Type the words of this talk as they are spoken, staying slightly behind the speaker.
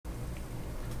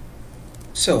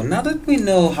So now that we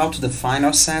know how to define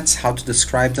our sets, how to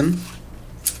describe them,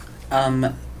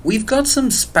 we've got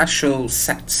some special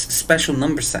sets, special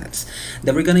number sets,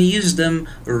 that we're going to use them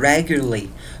regularly.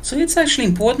 So it's actually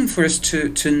important for us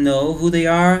to know who they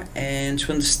are and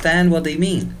to understand what they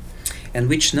mean and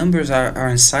which numbers are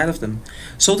inside of them.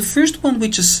 So the first one,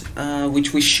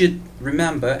 which we should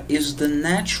remember, is the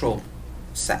natural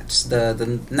sets,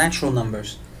 the natural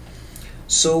numbers.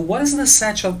 So what is the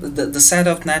set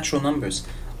of natural numbers?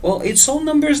 Well, it's all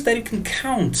numbers that you can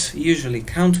count, usually.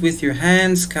 Count with your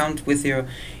hands, count with your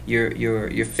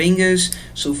fingers.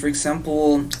 So for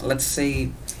example, let's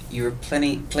say you're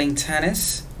playing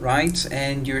tennis, right?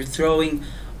 And you're throwing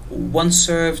one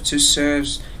serve, two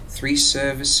serves, three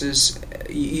services.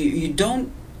 You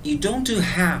don't do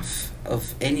half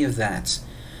of any of that,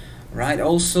 right?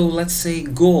 Also, let's say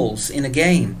goals in a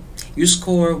game. You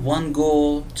score 1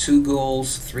 goal, 2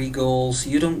 goals, 3 goals.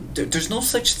 There's no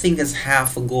such thing as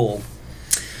half a goal.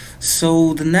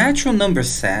 So the natural number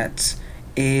set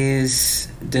is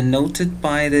denoted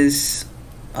by this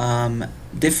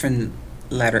different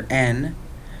letter N,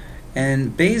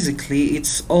 and basically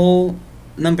it's all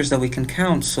numbers that we can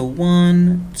count. So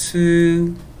 1,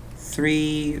 2,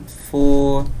 3,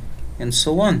 4, and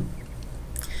so on.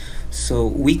 So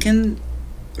we can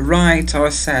write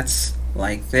our sets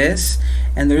like this,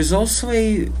 and there's also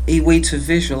a way to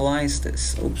visualize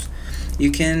this.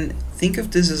 You can think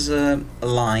of this as a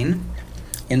line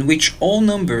in which all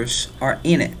numbers are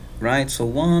in it, right? So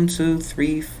 1, 2,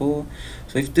 3, 4.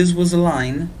 So if this was a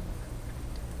line,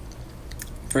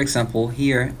 for example,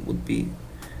 here would be,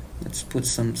 let's put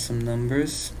some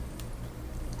numbers.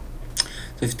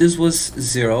 So if this was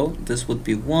 0, this would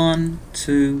be 1,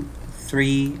 2,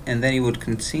 3, and then it would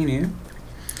continue.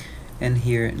 And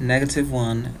here,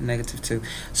 -1, -2.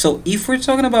 So if we're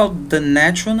talking about the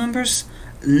natural numbers,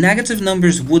 negative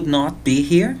numbers would not be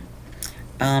here.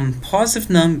 Positive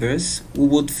numbers, we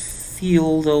would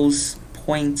fill those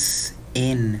points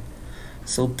in.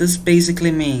 So this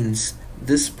basically means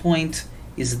this point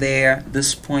is there,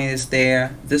 this point is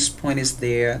there, this point is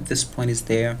there, this point is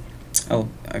there. Oh,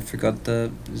 I forgot the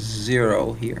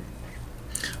 0 here.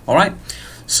 Alright,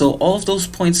 so all of those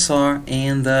points are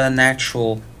in the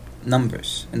natural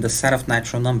numbers, in the set of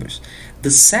natural numbers. The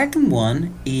second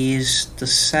one is the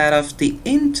set of the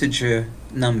integer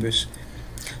numbers.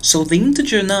 So the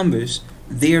integer numbers,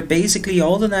 they're basically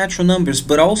all the natural numbers,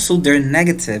 but also they're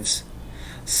negatives.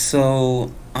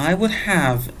 So I would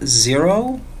have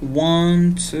 0,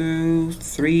 1, 2,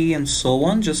 3, and so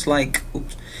on, just like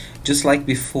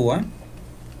before.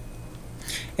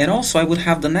 And also I would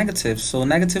have the negatives, so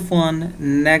 -1,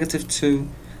 -2,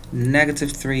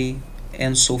 -3,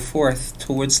 and so forth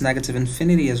towards negative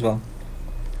infinity as well.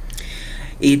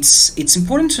 It's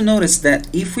important to notice that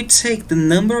if we take the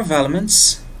number of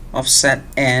elements of set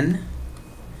n,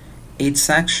 it's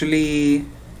actually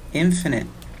infinite,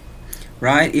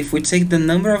 right? If we take the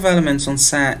number of elements on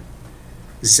set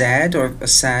z, or a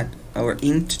set or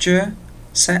integer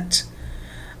set,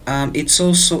 it's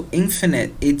also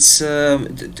infinite.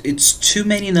 It's too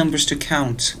many numbers to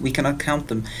count. We cannot count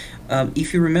them.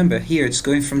 If you remember, here it's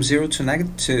going from 0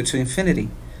 to infinity,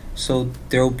 so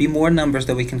there will be more numbers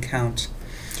that we can count.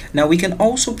 Now we can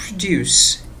also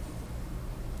produce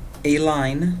a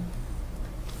line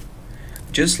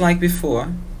just like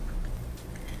before,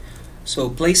 so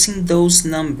placing those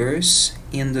numbers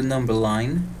in the number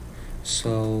line,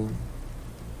 so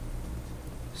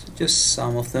just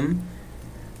some of them.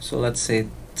 So let's say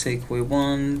take away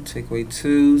 1, take away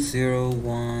 2, 0,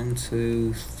 1,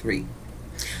 2, 3.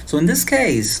 So in this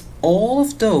case, all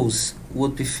of those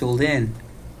would be filled in.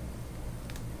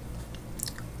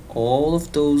 All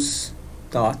of those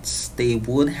dots, they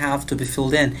would have to be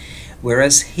filled in.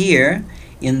 Whereas here,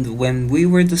 when we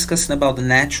were discussing about the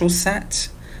natural set,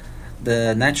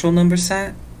 the natural number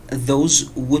set,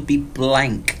 those would be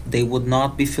blank. They would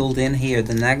not be filled in here.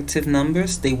 The negative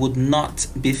numbers, they would not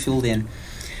be filled in.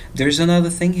 There's another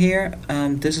thing here.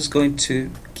 This is going to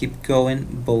keep going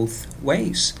both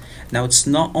ways. Now it's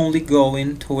not only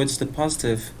going towards the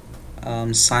positive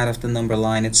side of the number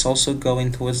line, it's also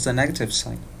going towards the negative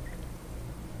side.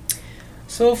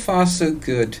 So far so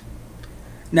good.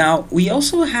 Now we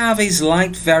also have a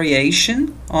slight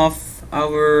variation of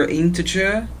our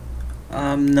integer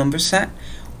number set.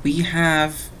 We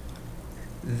have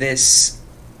this,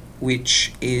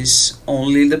 which is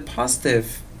only the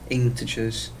positive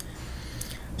integers.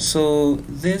 So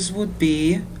this would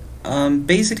be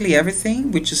basically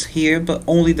everything which is here, but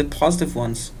only the positive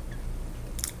ones.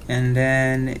 And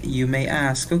then you may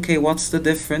ask, okay, what's the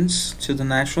difference to the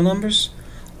natural numbers?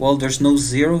 Well, there's no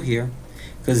 0 here.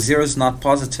 because 0 is not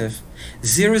positive.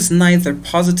 0 is neither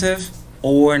positive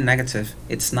or negative.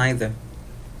 It's neither.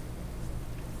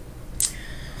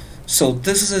 So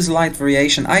this is a slight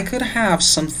variation. I could have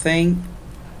something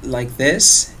like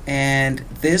this, and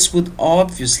this would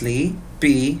obviously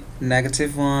be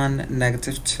 -1,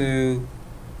 -2,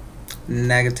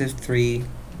 -3,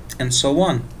 and so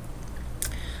on.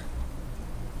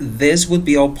 This would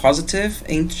be all positive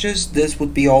integers, this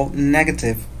would be all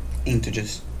negative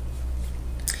integers.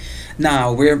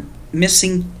 Now we're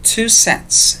missing two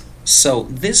sets. So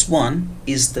this one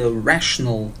is the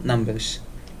rational numbers,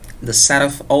 the set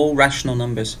of all rational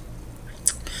numbers.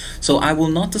 So I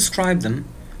will not describe them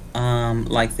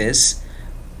like this.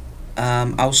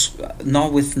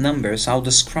 Not with numbers. I'll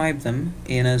describe them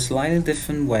in a slightly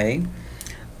different way.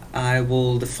 I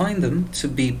will define them to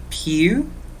be P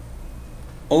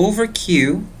over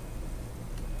Q,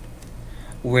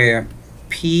 where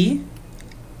P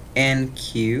and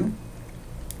Q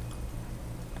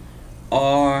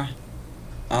are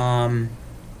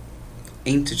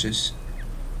integers.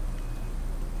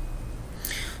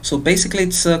 So basically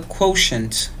it's a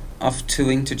quotient of two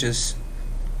integers.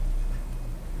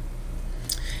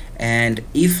 And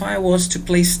if I was to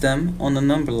place them on the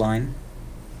number line,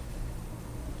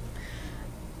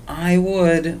 I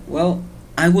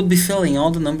would be filling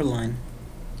all the number line.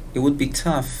 It would be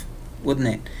tough, wouldn't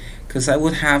it? Because I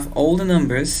would have all the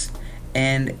numbers,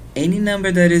 and any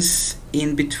number that is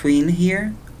in between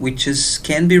here, which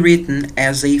can be written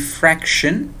as a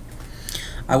fraction,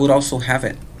 I would also have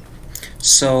it.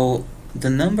 So the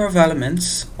number of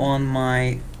elements on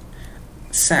my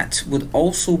set would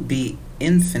also be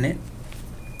infinite.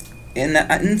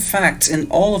 In fact, in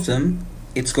all of them,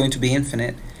 it's going to be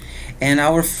infinite. And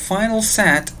our final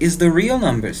set is the real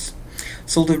numbers.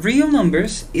 So the real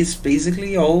numbers is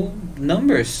basically all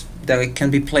numbers that can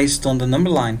be placed on the number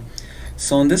line.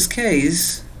 So in this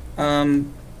case,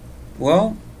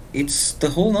 well, it's the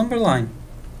whole number line.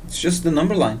 It's just the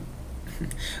number line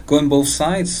going both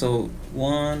sides. So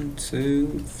 1,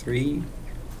 2, 3,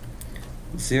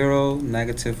 0,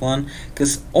 -1,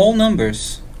 because all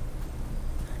numbers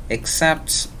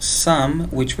except some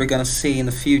which we're gonna see in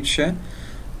the future,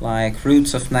 like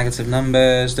roots of negative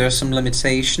numbers, there are some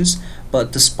limitations,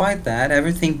 but despite that,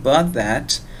 everything but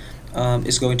that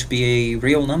is going to be a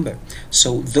real number.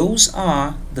 So those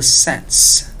are the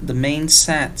sets, the main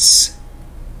sets,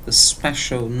 the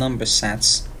special number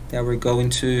sets that we're going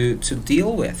to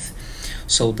deal with.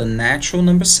 So the natural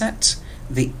number set,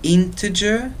 the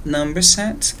integer number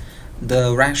set,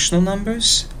 the rational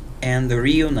numbers, and the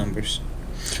real numbers.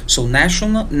 So natural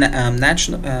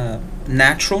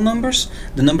numbers,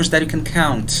 the numbers that you can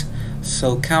count.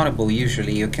 So countable,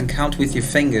 usually you can count with your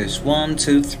fingers. 1,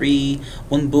 2, 3,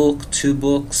 1 book, 2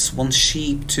 books, 1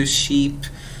 sheep, 2 sheep.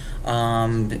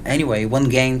 Anyway, 1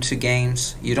 game, 2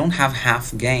 games. You don't have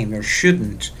half game, or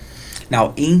shouldn't.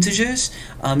 Now integers,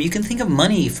 you can think of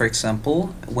money, for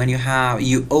example. When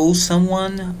you owe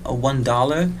someone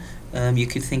 $1, you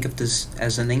could think of this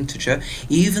as an integer,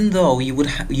 even though you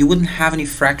wouldn't have any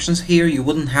fractions here, you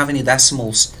wouldn't have any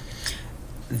decimals.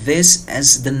 This,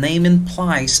 as the name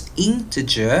implies,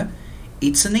 integer,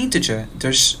 it's an integer.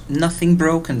 There's nothing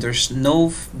broken, there's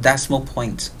no decimal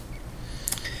point.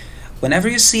 Whenever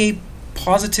you see a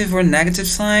positive or negative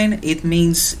sign, it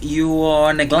means you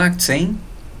are neglecting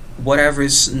whatever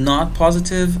is not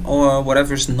positive or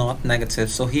whatever is not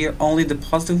negative. So here only the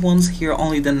positive ones, here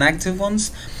only the negative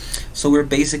ones. So we're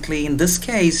basically, in this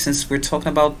case, since we're talking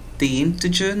about the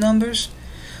integer numbers,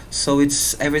 so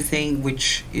it's everything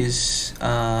which is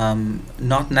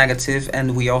not negative,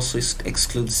 and we also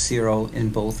exclude 0 in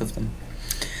both of them.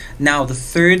 Now the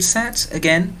third set,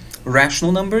 again,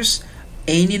 rational numbers,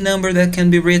 any number that can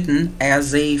be written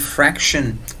as a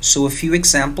fraction. So a few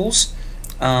examples.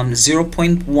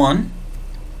 0.1,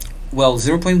 well,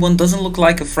 0.1 doesn't look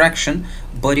like a fraction,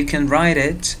 but you can write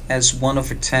it as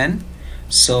 1/10,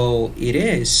 so it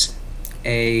is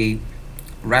a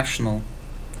rational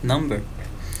number,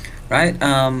 right?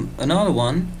 Another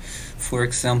one, for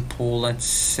example, let's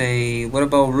say, what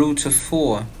about root of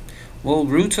 4? Well,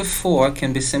 root of 4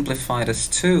 can be simplified as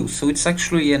 2, so it's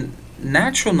actually a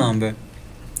natural number.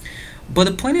 But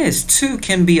the point is, 2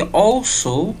 can be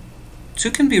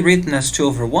written as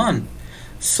 2/1.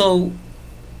 So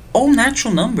all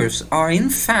natural numbers are in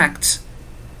fact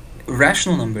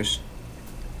rational numbers.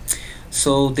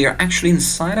 So they are actually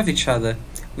inside of each other.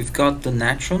 We've got the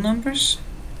natural numbers,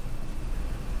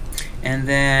 and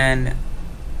then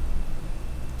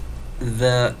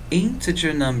the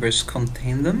integer numbers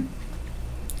contain them.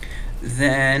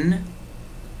 Then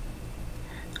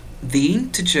the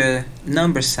integer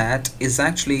number set is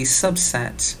actually a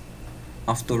subset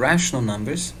of the rational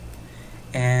numbers,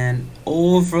 and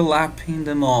overlapping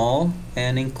them all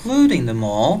and including them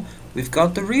all, we've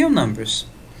got the real numbers,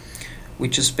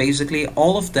 which is basically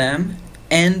all of them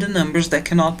and the numbers that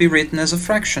cannot be written as a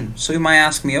fraction. So you might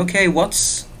ask me, okay,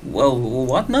 what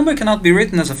number cannot be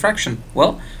written as a fraction?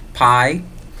 Well, pi.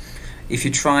 If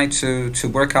you try to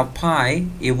work out pi,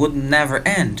 it would never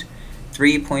end.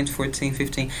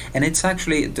 3.1415, and it's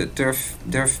actually there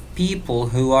are people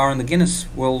who are on the Guinness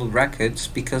World Records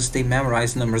because they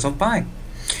memorize numbers of pi.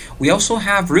 We also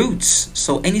have roots,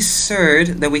 so any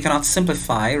surd that we cannot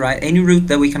simplify, right? Any root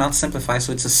that we cannot simplify,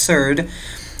 so it's a surd.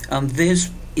 This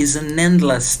is an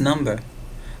endless number,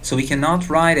 so we cannot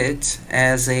write it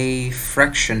as a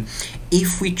fraction.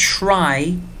 If we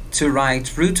try to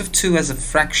write root of 2 as a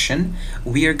fraction,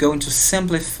 we are going to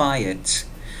simplify it.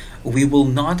 We will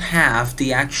not have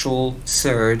the actual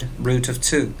surd root of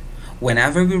 2.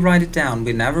 Whenever we write it down,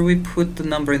 whenever we put the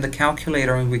number in the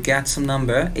calculator and we get some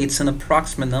number, it's an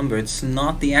approximate number. It's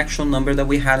not the actual number that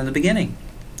we had in the beginning.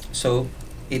 So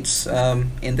it's,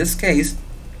 in this case,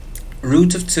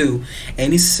 root of 2.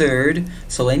 Any surd,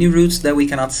 so any roots that we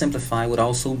cannot simplify, would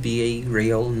also be a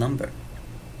real number.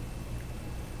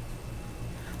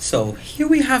 So here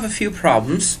we have a few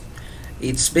problems.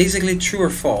 It's basically true or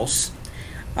false.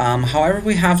 However,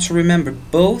 we have to remember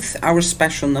both our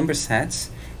special number sets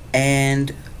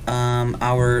and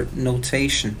our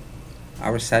notation,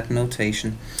 our set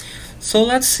notation. So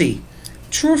let's see.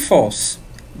 True or false?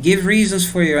 Give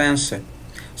reasons for your answer.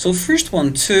 So first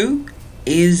one, 2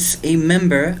 is a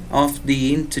member of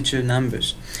the integer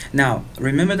numbers. Now,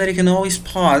 remember that you can always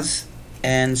pause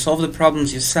and solve the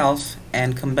problems yourself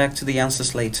and come back to the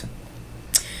answers later.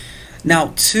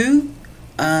 Now, 2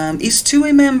 is 2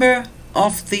 a member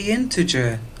of the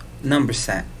integer number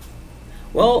set?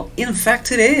 Well, in fact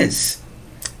it is,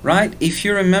 right? If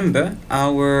you remember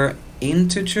our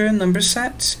integer number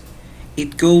set,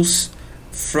 it goes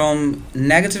from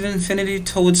negative infinity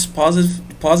towards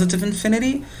positive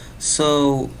infinity.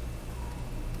 So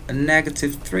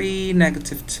negative 3,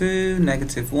 negative 2,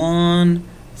 negative 1,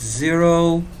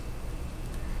 0,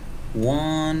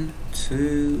 1,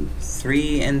 2,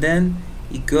 3, and then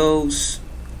it goes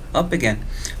up again.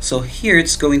 So here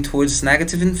it's going towards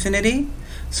negative infinity,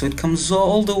 so it comes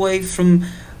all the way from,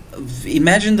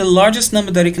 imagine the largest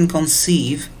number that you can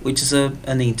conceive, which is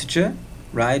an integer,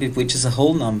 right, which is a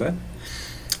whole number.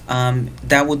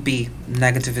 That would be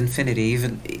negative infinity.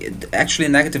 Even actually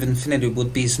negative infinity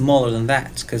would be smaller than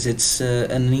that, because it's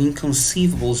an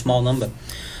inconceivable small number.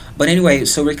 But anyway,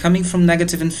 so we're coming from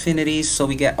negative infinity, so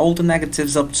we get all the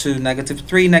negatives up to negative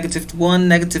 3, negative 1,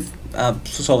 negative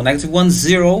 1,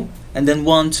 0, and then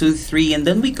 1, 2, 3, and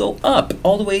then we go up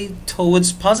all the way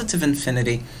towards positive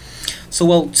infinity. So,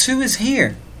 well, 2 is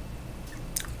here,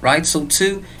 right? So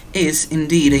 2 is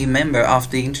indeed a member of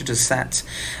the integer set.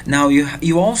 Now,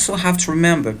 you also have to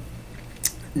remember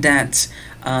that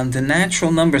the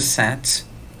natural number set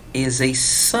is a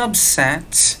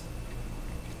subset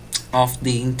of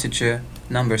the integer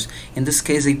numbers. In this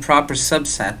case, a proper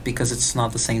subset, because it's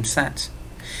not the same set.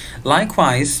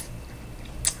 Likewise,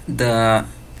 the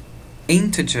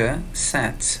integer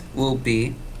set will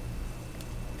be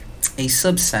a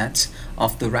subset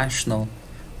of the rational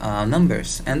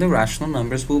numbers, and the rational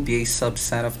numbers will be a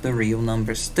subset of the real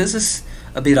numbers. This is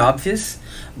a bit obvious,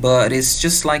 but it's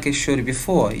just like I showed you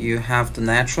before. You have the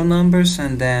natural numbers,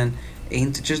 and then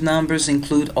integer numbers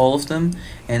include all of them,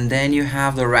 and then you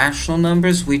have the rational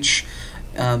numbers, which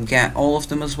get all of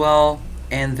them as well,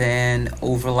 and then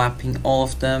overlapping all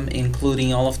of them,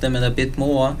 including all of them and a bit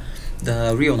more,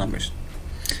 the real numbers.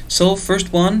 So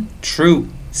first one, true.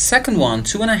 Second one,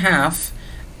 2.5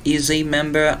 is a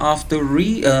member of the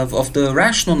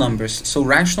rational numbers. So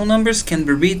rational numbers can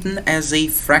be written as a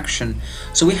fraction.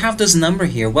 So we have this number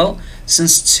here. Well,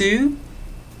 since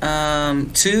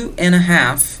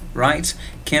 2.5, right,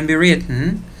 can be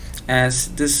written as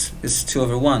this is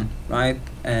 2/1, right,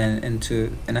 and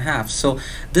 2.5. So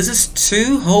this is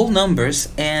 2 whole numbers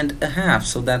and a half.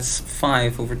 So that's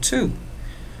 5/2,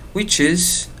 which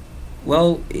is,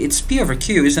 well, it's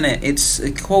P/Q, isn't it? It's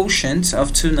a quotient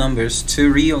of 2 numbers,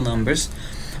 2 real numbers.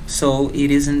 So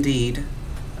it is indeed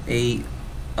a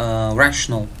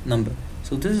rational number.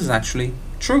 So this is actually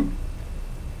true.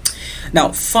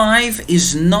 Now, 5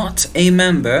 is not a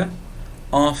member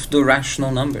of the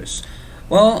rational numbers.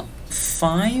 Well,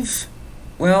 5,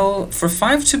 well, for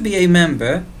 5 to be a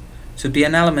member, to be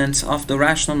an element of the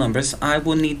rational numbers, I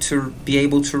will need to be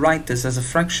able to write this as a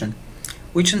fraction,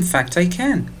 which in fact I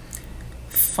can.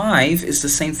 5 is the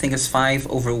same thing as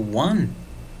 5/1,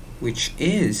 which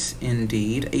is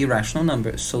indeed a rational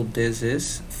number. So this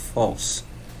is false.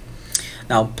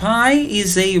 Now pi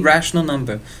is a rational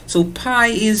number. So pi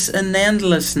is an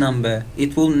endless number.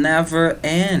 It will never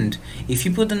end. If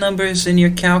you put the numbers in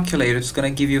your calculator, it's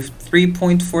going to give you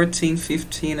 3.14,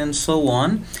 15, and so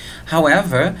on.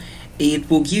 However, it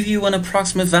will give you an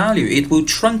approximate value. It will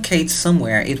truncate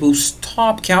somewhere. It will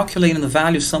stop calculating the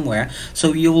value somewhere.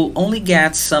 So you will only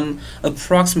get some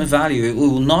approximate value. It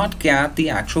will not get the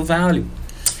actual value.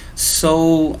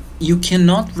 So you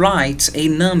cannot write a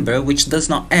number which does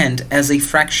not end as a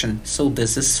fraction. So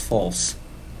this is false.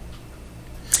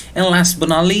 And last but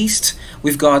not least,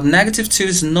 we've got -2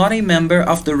 is not a member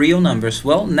of the real numbers.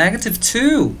 Well,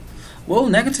 -2. Well,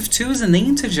 -2 is an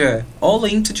integer. All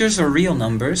integers are real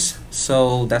numbers,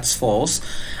 so that's false.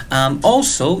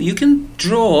 Also, you can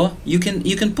draw, you can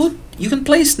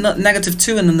place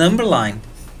 -2 in the number line.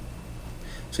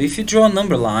 So if you draw a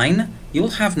number line,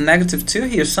 you'll have -2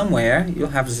 here somewhere.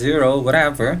 You'll have 0,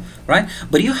 whatever, right?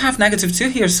 But you have -2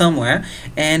 here somewhere,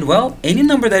 and well, any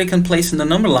number that you can place in the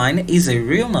number line is a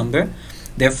real number.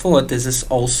 Therefore, this is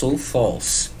also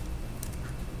false.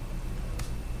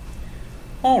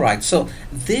 Alright, so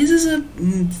this is a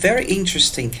very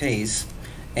interesting case,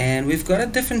 and we've got a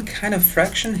different kind of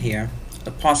fraction here,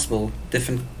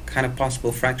 different kind of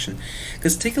possible fraction.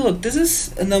 Because take a look, this is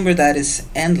a number that is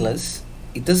endless,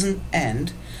 it doesn't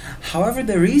end. However,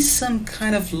 there is some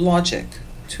kind of logic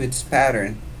to its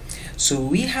pattern. So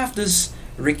we have this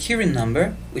recurring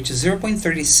number, which is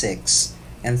 0.36,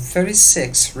 and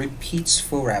 36 repeats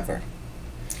forever.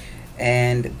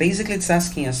 And basically it's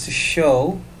asking us to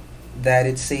show that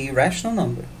it's a rational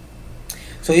number.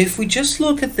 So if we just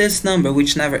look at this number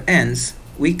which never ends,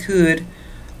 we could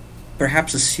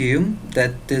perhaps assume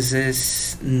that this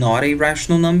is not a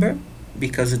rational number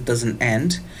because it doesn't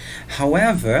end.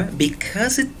 However,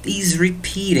 because it is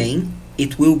repeating,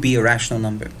 it will be a rational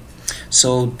number.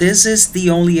 So this is the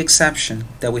only exception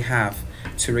that we have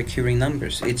to recurring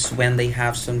numbers. It's when they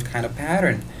have some kind of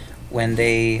pattern, when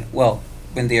they are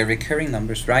recurring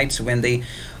numbers, right? So when they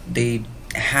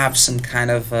have some kind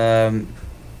of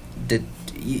that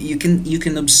you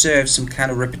can observe some kind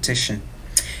of repetition.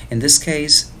 In this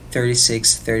case,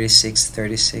 36, 36,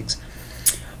 36.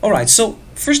 All right, so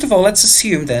first of all, let's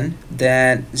assume then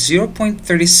that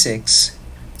 0.36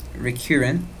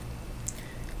 recurrent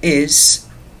is,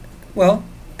 well,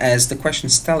 as the question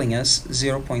is telling us,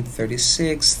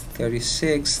 0.36,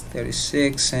 36,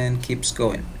 36, and keeps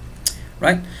going,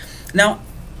 right? Now,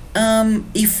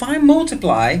 if I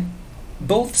multiply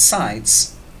both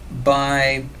sides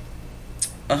by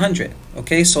 100,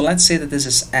 okay, so let's say that this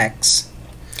is x,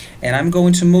 and I'm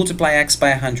going to multiply x by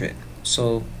 100,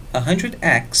 so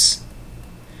 100x,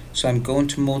 so I'm going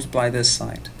to multiply this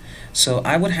side, so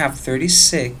I would have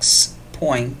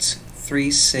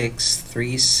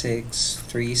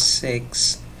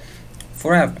 36.363636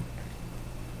 forever,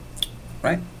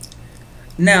 right?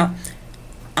 Now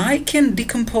I can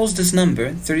decompose this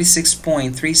number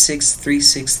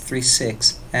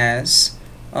 36.363636 as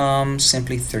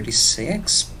simply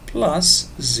 36 plus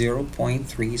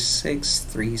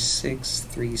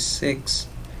 0.363636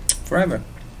 forever,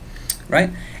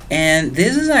 right? And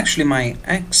this is actually my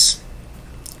x.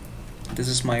 This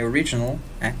is my original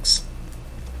x.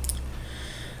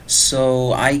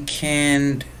 So I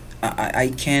can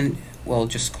well,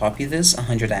 just copy this,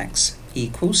 100x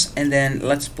equals, and then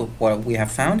let's put what we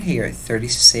have found here,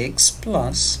 36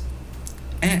 plus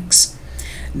x.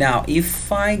 Now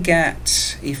if I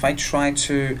try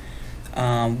to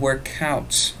work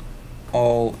out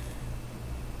all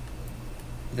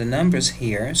the numbers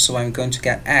here, so I'm going to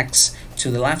get x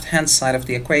to the left hand side of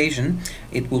the equation,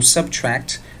 it will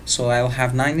subtract, so I'll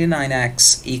have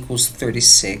 99x equals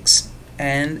 36,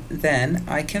 and then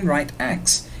I can write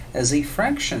x as a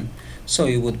fraction, so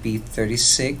it would be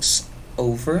 36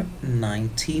 over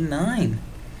 99.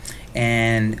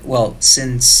 And well,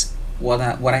 since what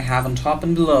I have on top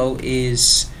and below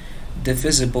is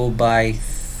divisible by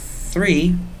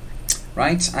 3,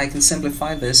 right, I can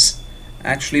simplify this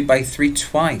actually by 3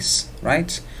 twice,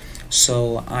 right?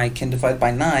 So I can divide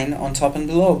by 9 on top and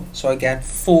below, so I get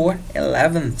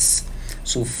 4/11ths,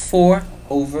 so 4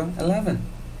 over 11.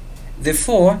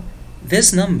 Therefore,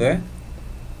 this number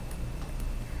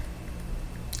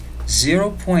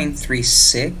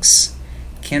 0.36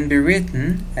 can be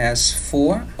written as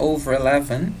 4 over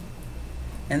 11,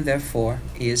 and therefore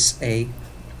is a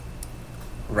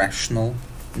rational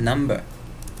number.